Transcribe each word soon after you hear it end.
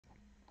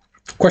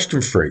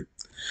Question 3.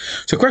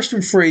 So question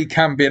 3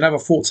 can be another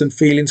thoughts and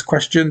feelings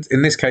question.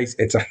 In this case,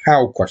 it's a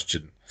how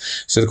question.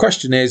 So the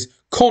question is,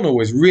 Connell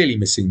is really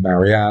missing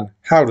Marianne.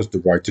 How does the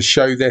writer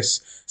show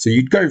this? So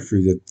you'd go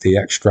through the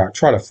extract,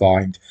 try to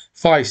find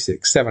 5,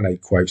 6, 7,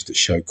 8 quotes that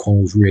show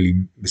Connell's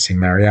really missing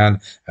Marianne,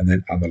 and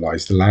then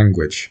analyse the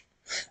language.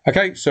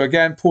 Okay, so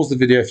again, pause the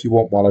video if you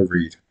want while I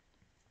read.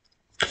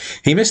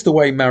 He missed the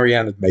way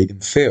Marianne had made him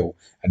feel,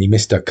 and he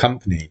missed her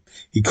company.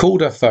 He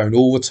called her phone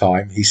all the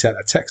time. He sent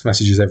her text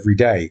messages every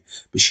day,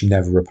 but she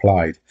never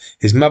replied.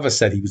 His mother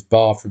said he was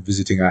barred from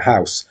visiting her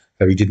house,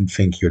 though he didn't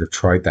think he would have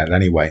tried that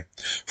anyway.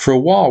 For a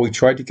while, he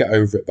tried to get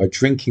over it by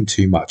drinking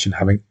too much and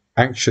having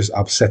anxious,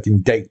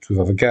 upsetting dates with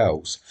other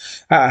girls.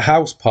 At a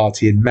house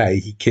party in May,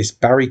 he kissed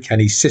Barry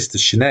Kenny's sister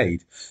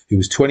Sinead, who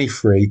was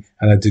 23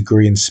 and had a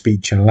degree in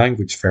speech and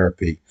language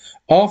therapy.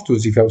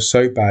 Afterwards, he felt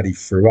so bad he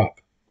threw up.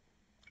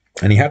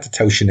 And he had to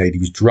tell Sinead he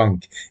was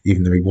drunk,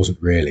 even though he wasn't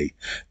really.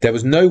 There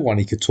was no one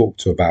he could talk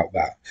to about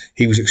that.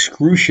 He was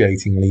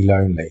excruciatingly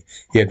lonely.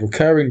 He had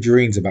recurring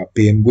dreams about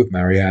being with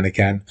Marianne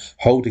again,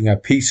 holding her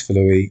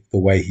peacefully the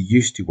way he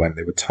used to when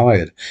they were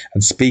tired,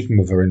 and speaking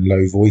with her in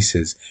low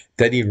voices.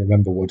 Then he'd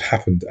remember what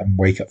happened and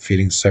wake up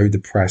feeling so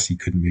depressed he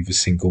couldn't move a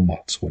single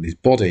muscle in his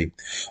body.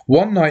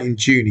 One night in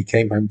June, he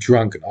came home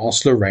drunk and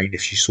asked Lorraine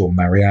if she saw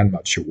Marianne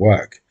much at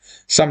work.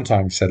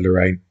 Sometimes, said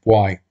Lorraine.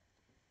 Why?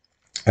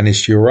 And is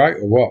she all right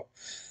or what?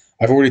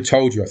 I've already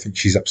told you I think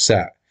she's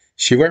upset.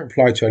 She won't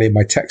reply to any of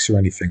my texts or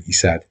anything, he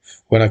said.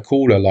 When I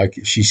call her, like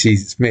if she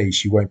sees it's me,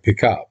 she won't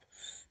pick up.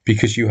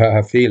 Because you hurt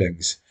her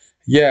feelings.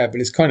 Yeah,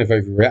 but it's kind of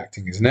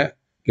overreacting, isn't it?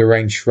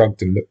 Lorraine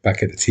shrugged and looked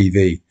back at the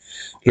TV.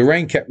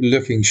 Lorraine kept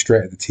looking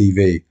straight at the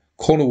TV.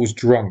 Connell was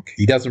drunk.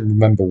 He doesn't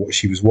remember what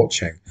she was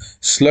watching.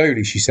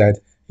 Slowly, she said,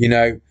 you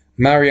know,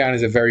 Marianne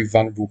is a very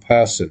vulnerable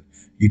person.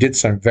 You did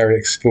something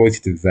very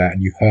exploitative there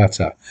and you hurt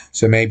her.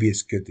 So maybe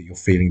it's good that you're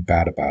feeling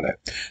bad about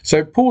it.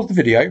 So pause the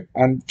video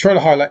and try to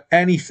highlight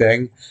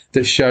anything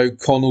that showed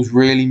Connell's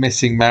really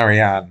missing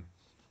Marianne.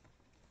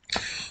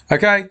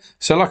 Okay,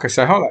 so like I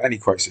say, highlight any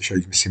quotes that show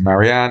you missing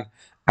Marianne.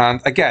 And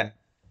again,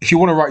 if you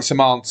want to write some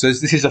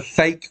answers, this is a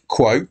fake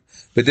quote,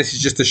 but this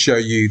is just to show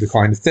you the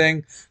kind of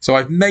thing. So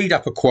I've made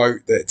up a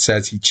quote that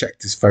says he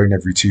checked his phone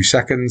every 2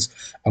 seconds.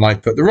 And I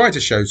put the writer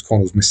shows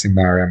Connell's missing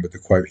Marianne with the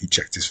quote, he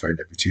checked his phone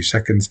every 2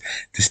 seconds.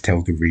 This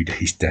tells the reader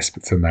he's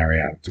desperate for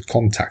Marianne to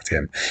contact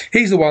him.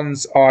 Here's the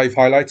ones I've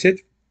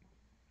highlighted.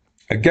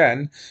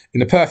 Again, in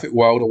the perfect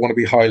world, I want to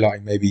be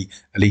highlighting maybe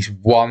at least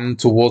one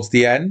towards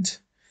the end.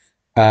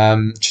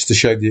 Just to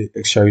show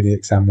the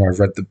examiner I've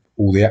read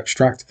all the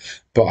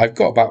extract. But I've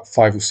got about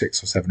 5 or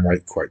 6 or 7 or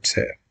 8 quotes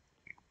here.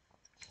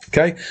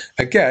 Okay,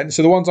 again,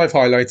 so the ones I've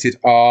highlighted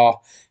are,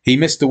 he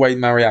missed the way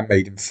Marianne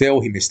made him feel,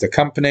 he missed her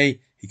company,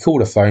 he called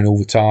her phone all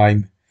the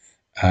time,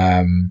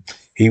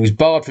 he was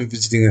barred from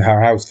visiting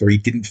her house, though he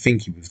didn't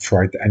think he would have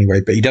tried that anyway,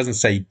 but he doesn't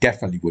say he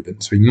definitely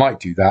wouldn't, so he might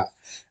do that.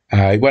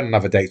 He went on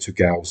another date with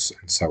girls,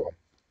 and so on.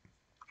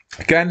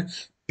 Again,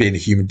 being a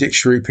human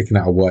dictionary, picking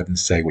out a word and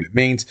say what it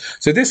means.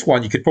 So this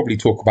one you could probably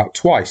talk about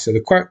twice. So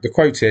the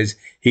quote is,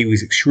 he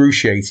was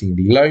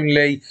excruciatingly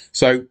lonely.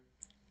 So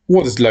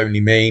what does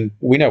lonely mean?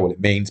 We know what it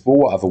means, but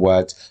what other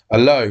words?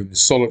 Alone,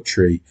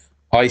 solitary,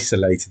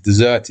 isolated,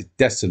 deserted,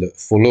 desolate,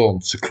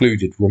 forlorn,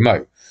 secluded,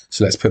 remote.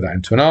 So let's put that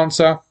into an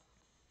answer.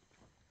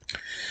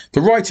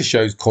 The writer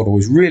shows Connell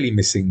was really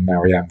missing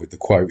Marianne with the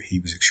quote, he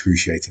was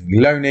excruciatingly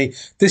lonely.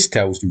 This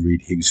tells the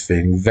reader he was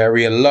feeling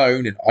very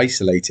alone and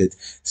isolated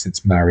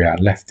since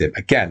Marianne left him.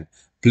 Again,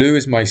 blue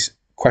is my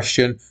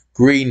question,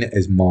 green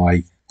is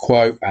my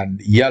quote,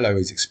 and yellow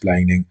is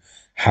explaining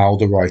how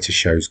the writer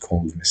shows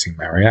Connell was missing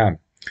Marianne.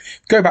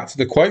 Go back to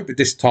the quote, but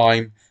this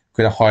time I'm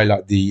going to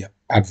highlight the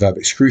adverb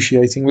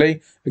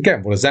excruciatingly.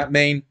 Again, what does that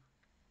mean?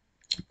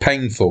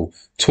 Painful,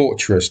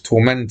 torturous,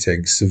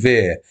 tormenting,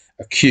 severe,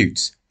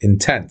 acute,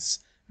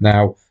 intense.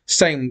 Now,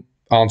 same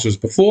answer as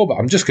before, but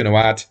I'm just going to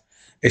add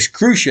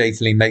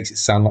excruciatingly makes it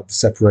sound like the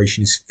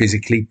separation is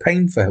physically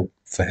painful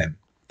for him.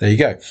 There you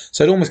go.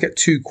 So I'd almost get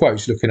 2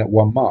 quotes looking at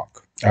one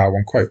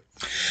quote.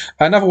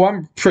 Another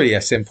one, pretty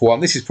a simple one.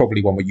 This is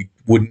probably one where you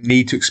wouldn't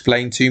need to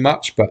explain too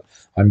much, but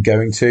I'm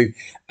going to.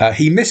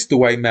 He missed the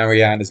way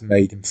Marianne has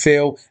made him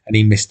feel, and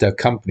he missed her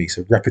company.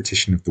 So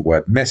repetition of the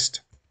word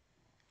missed.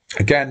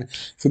 Again,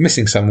 if we're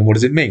missing someone, what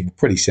does it mean?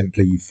 Pretty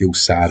simply, you feel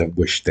sad and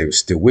wish they were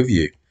still with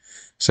you.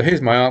 So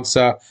here's my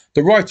answer.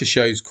 The writer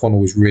shows Connell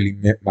was really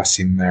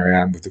missing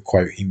Marianne with the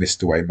quote, he missed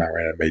the way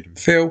Marianne made him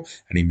feel,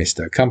 and he missed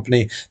her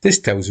company. This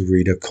tells the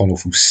reader Connell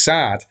feels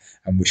sad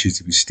and wishes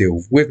he was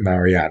still with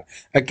Marianne.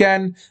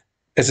 Again,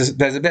 there's a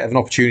bit of an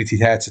opportunity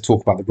here to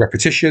talk about the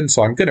repetition,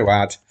 so I'm going to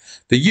add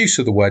the use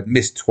of the word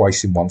missed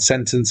twice in one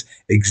sentence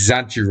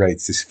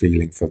exaggerates this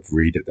feeling for the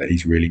reader that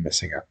he's really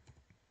missing her.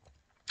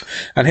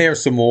 And here are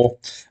some more.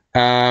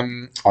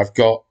 I've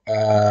got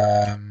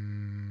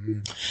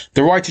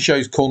the writer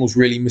shows Connell's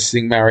really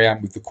missing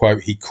Marianne with the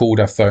quote, he called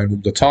her phone all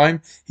the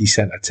time, he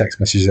sent her text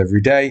messages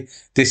every day.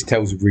 This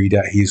tells the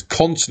reader he is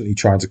constantly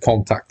trying to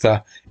contact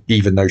her,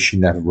 even though she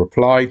never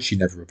replied. She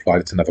never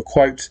replied. It's another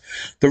quote.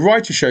 The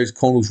writer shows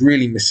Connell's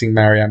really missing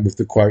Marianne with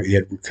the quote, he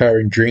had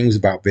recurring dreams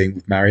about being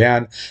with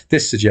Marianne.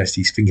 This suggests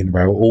he's thinking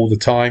about her all the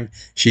time.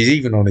 She's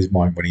even on his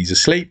mind when he's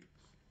asleep.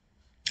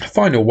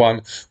 Final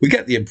one, we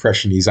get the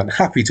impression he's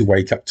unhappy to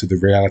wake up to the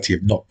reality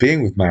of not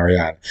being with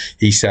Marianne.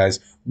 He says,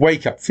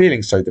 wake up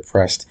feeling so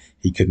depressed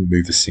he couldn't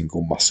move a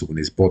single muscle in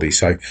his body.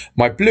 So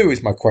my blue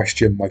is my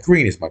question, my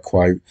green is my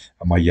quote,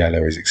 and my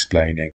yellow is explaining.